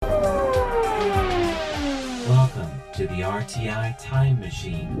to the RTI Time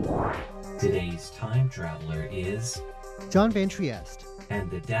Machine. Today's time traveler is John Van Trieste,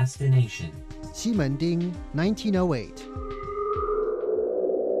 and the destination. Ximending, 1908.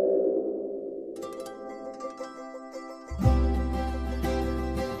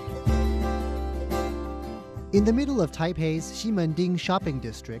 In the middle of Taipei's Ximending shopping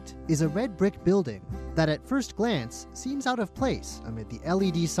district is a red brick building that at first glance seems out of place amid the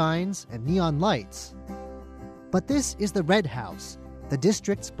LED signs and neon lights. But this is the Red House, the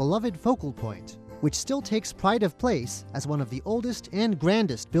district's beloved focal point, which still takes pride of place as one of the oldest and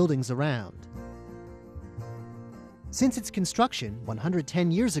grandest buildings around. Since its construction 110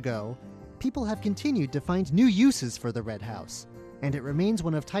 years ago, people have continued to find new uses for the Red House, and it remains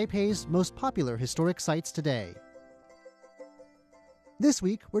one of Taipei's most popular historic sites today. This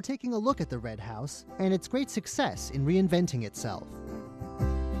week, we're taking a look at the Red House and its great success in reinventing itself.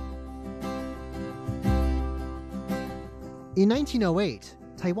 In 1908,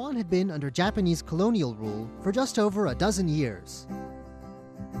 Taiwan had been under Japanese colonial rule for just over a dozen years.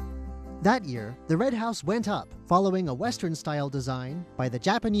 That year, the Red House went up following a Western-style design by the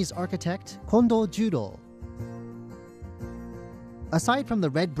Japanese architect Kondo Judo. Aside from the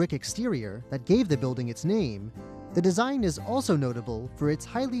red brick exterior that gave the building its name, the design is also notable for its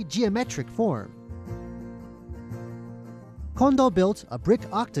highly geometric form. Kondo built a brick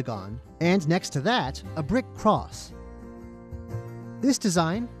octagon, and next to that, a brick cross. This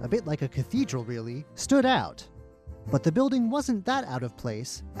design, a bit like a cathedral really, stood out. But the building wasn't that out of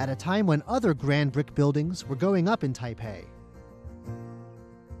place at a time when other grand brick buildings were going up in Taipei.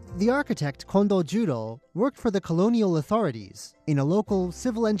 The architect Kondo Judo worked for the colonial authorities in a local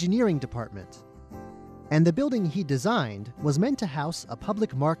civil engineering department. And the building he designed was meant to house a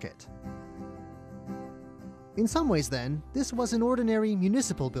public market. In some ways then, this was an ordinary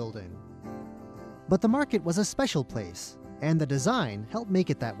municipal building. But the market was a special place, and the design helped make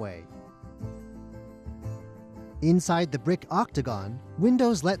it that way. Inside the brick octagon,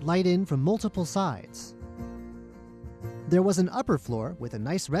 windows let light in from multiple sides. There was an upper floor with a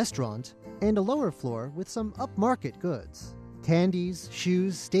nice restaurant and a lower floor with some upmarket goods, candies,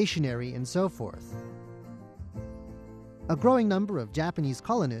 shoes, stationery, and so forth. A growing number of Japanese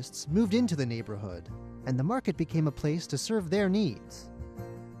colonists moved into the neighborhood, and the market became a place to serve their needs.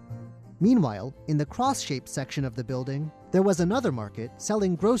 Meanwhile, in the cross-shaped section of the building, there was another market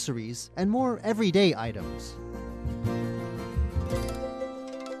selling groceries and more everyday items.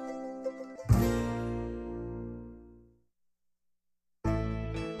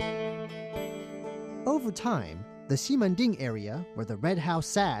 Over time, the Ximending area, where the Red House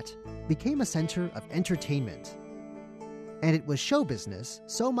sat, became a center of entertainment. And it was show business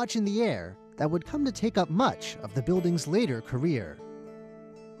so much in the air that would come to take up much of the building's later career.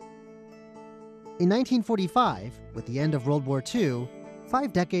 In 1945, with the end of World War II,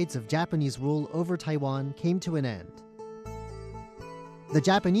 5 decades of Japanese rule over Taiwan came to an end. The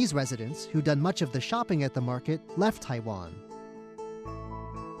Japanese residents who'd done much of the shopping at the market left Taiwan.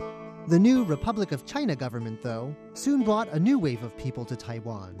 The new Republic of China government, though, soon brought a new wave of people to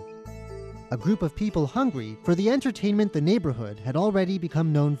Taiwan. A group of people hungry for the entertainment the neighborhood had already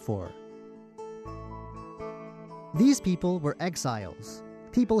become known for. These people were exiles,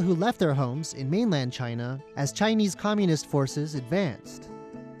 people who left their homes in mainland China as Chinese communist forces advanced.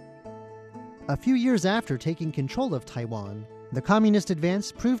 A few years after taking control of Taiwan, the communist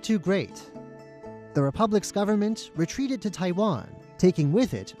advance proved too great. The Republic's government retreated to Taiwan, taking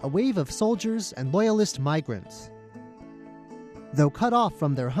with it a wave of soldiers and loyalist migrants. Though cut off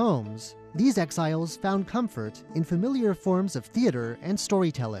from their homes, these exiles found comfort in familiar forms of theater and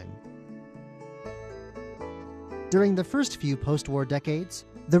storytelling. During the first few post-war decades,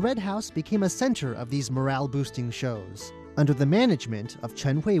 the Red House became a center of these morale-boosting shows, under the management of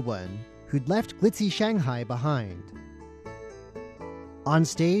Chen Huiwen, who'd left glitzy Shanghai behind. On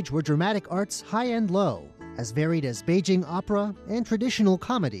stage were dramatic arts high and low, as varied as Beijing opera and traditional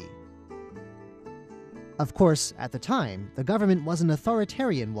comedy. Of course, at the time, the government was an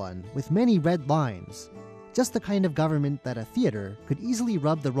authoritarian one with many red lines, just the kind of government that a theater could easily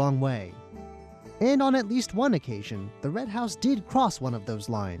rub the wrong way. And on at least one occasion, the Red House did cross one of those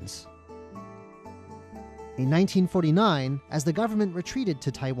lines. In 1949, as the government retreated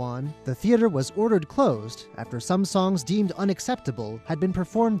to Taiwan, the theater was ordered closed after some songs deemed unacceptable had been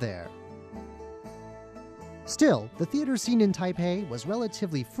performed there. Still, the theater scene in Taipei was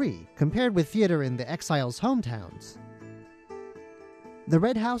relatively free compared with theater in the exiles' hometowns. The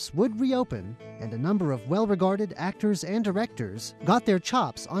Red House would reopen, and a number of well-regarded actors and directors got their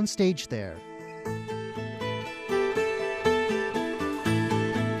chops on stage there.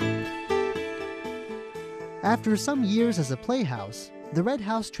 After some years as a playhouse, the Red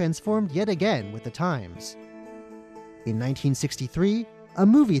House transformed yet again with the times. In 1963, a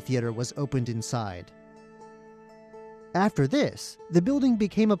movie theater was opened inside. After this, the building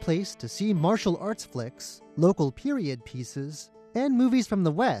became a place to see martial arts flicks, local period pieces, and movies from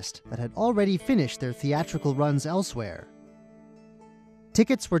the West that had already finished their theatrical runs elsewhere.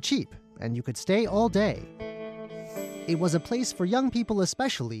 Tickets were cheap, and you could stay all day. It was a place for young people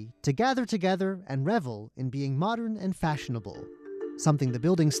especially to gather together and revel in being modern and fashionable, something the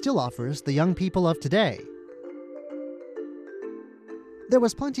building still offers the young people of today. There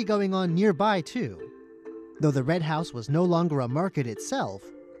was plenty going on nearby, too. Though the Red House was no longer a market itself,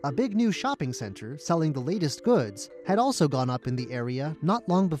 a big new shopping center selling the latest goods had also gone up in the area not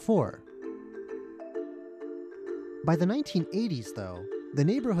long before. By the 1980s, though, the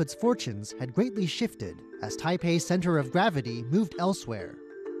neighborhood's fortunes had greatly shifted as Taipei's center of gravity moved elsewhere.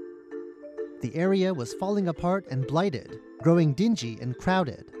 The area was falling apart and blighted, growing dingy and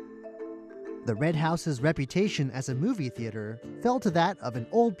crowded. The Red House's reputation as a movie theater fell to that of an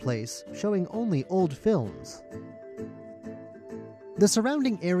old place showing only old films. The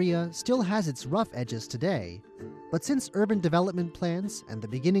surrounding area still has its rough edges today, but since urban development plans and the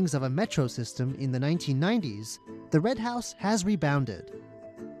beginnings of a metro system in the 1990s, the Red House has rebounded.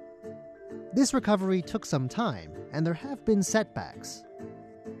 This recovery took some time, and there have been setbacks.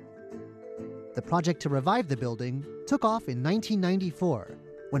 The project to revive the building took off in 1994,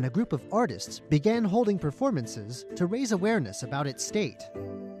 when a group of artists began holding performances to raise awareness about its state.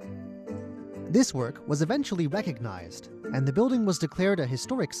 This work was eventually recognized, and the building was declared a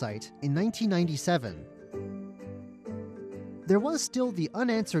historic site in 1997. There was still the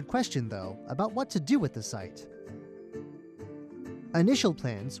unanswered question, though, about what to do with the site. Initial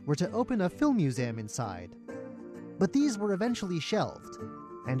plans were to open a film museum inside, but these were eventually shelved,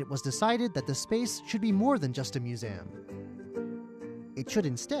 and it was decided that the space should be more than just a museum. It should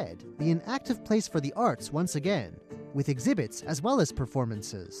instead be an active place for the arts once again, with exhibits as well as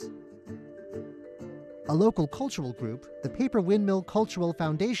performances. A local cultural group, the Paper Windmill Cultural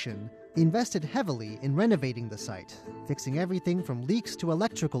Foundation, invested heavily in renovating the site, fixing everything from leaks to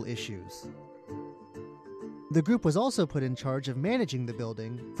electrical issues. The group was also put in charge of managing the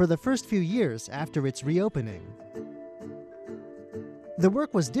building for the first few years after its reopening. The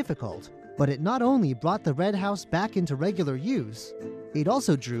work was difficult, but it not only brought the Red House back into regular use, it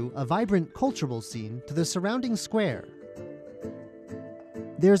also drew a vibrant cultural scene to the surrounding square.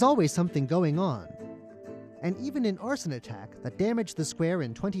 There's always something going on, and even an arson attack that damaged the square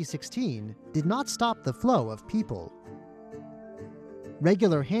in 2016 did not stop the flow of people.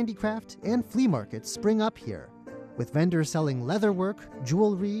 Regular handicraft and flea markets spring up here, with vendors selling leatherwork,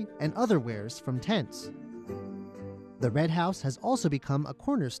 jewelry, and other wares from tents. The Red House has also become a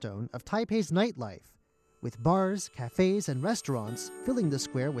cornerstone of Taipei's nightlife, with bars, cafes, and restaurants filling the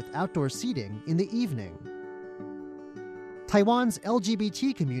square with outdoor seating in the evening. Taiwan's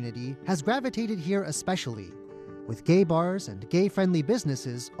LGBT community has gravitated here especially, with gay bars and gay-friendly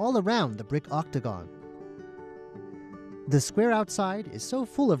businesses all around the Brick Octagon. The square outside is so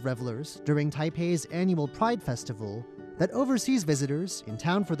full of revelers during Taipei's annual Pride Festival that overseas visitors in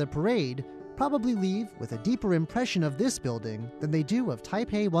town for the parade probably leave with a deeper impression of this building than they do of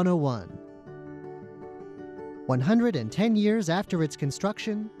Taipei 101. 110 years after its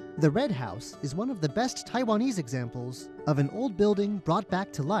construction, the Red House is one of the best Taiwanese examples of an old building brought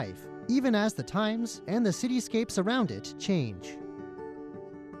back to life, even as the times and the cityscapes around it change.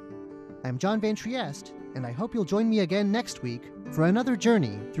 I'm John Van Trieste, and I hope you'll join me again next week for another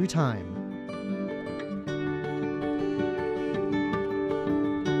journey through time.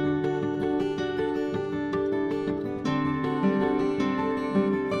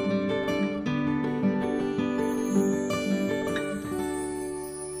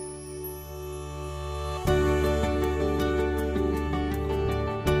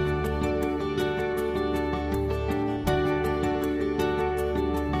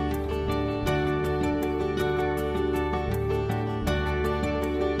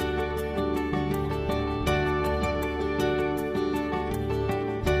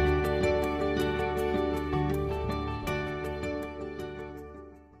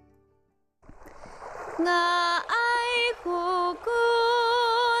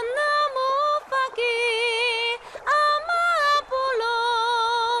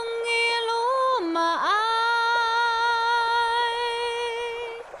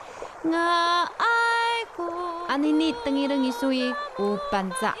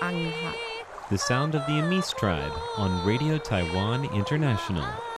 The sound of the Amis tribe on Radio Taiwan International.